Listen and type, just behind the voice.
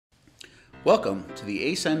Welcome to the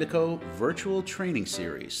Ace Endico Virtual Training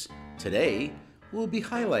Series. Today, we'll be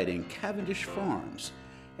highlighting Cavendish Farms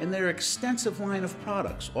and their extensive line of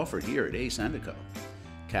products offered here at Ace Endico.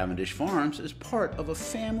 Cavendish Farms is part of a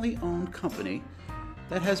family-owned company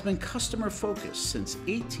that has been customer-focused since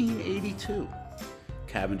 1882.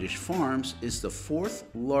 Cavendish Farms is the fourth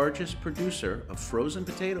largest producer of frozen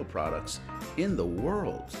potato products in the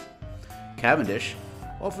world. Cavendish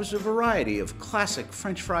offers a variety of classic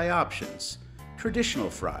French fry options, traditional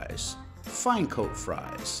fries, fine coat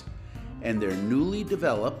fries, and their newly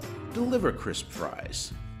developed Deliver Crisp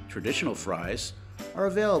fries. Traditional fries are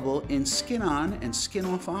available in skin-on and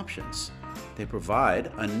skin-off options. They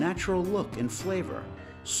provide a natural look and flavor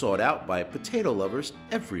sought out by potato lovers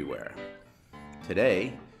everywhere.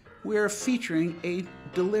 Today, we are featuring a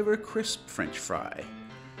Deliver Crisp French fry,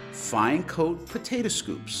 fine coat potato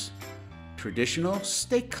scoops, traditional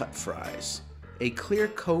steak cut fries, a clear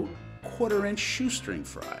coat quarter-inch shoestring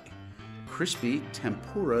fry, crispy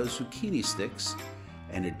tempura zucchini sticks,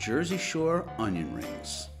 and a Jersey Shore onion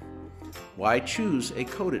rings. Why choose a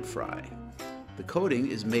coated fry? The coating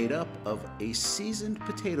is made up of a seasoned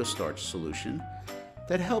potato starch solution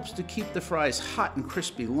that helps to keep the fries hot and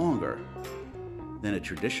crispy longer than a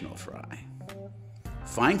traditional fry.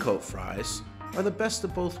 Fine coat fries are the best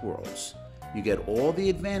of both worlds. You get all the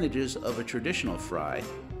advantages of a traditional fry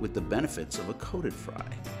with the benefits of a coated fry.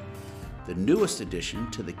 The newest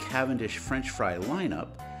addition to the Cavendish French fry lineup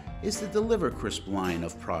is the Deliver Crisp line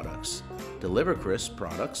of products. Deliver Crisp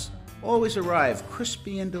products always arrive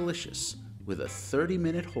crispy and delicious with a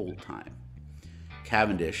 30-minute hold time.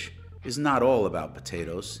 Cavendish is not all about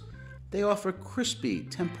potatoes. They offer crispy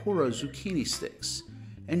tempura zucchini sticks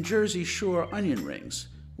and Jersey Shore onion rings,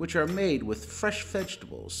 which are made with fresh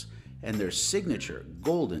vegetables and their signature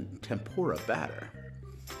golden tempura batter.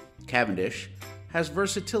 Cavendish has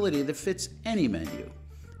versatility that fits any menu.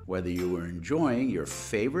 Whether you are enjoying your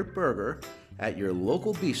favorite burger at your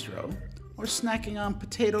local bistro or snacking on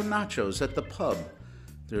potato nachos at the pub,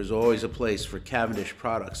 there's always a place for Cavendish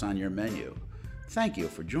products on your menu. Thank you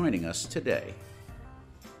for joining us today.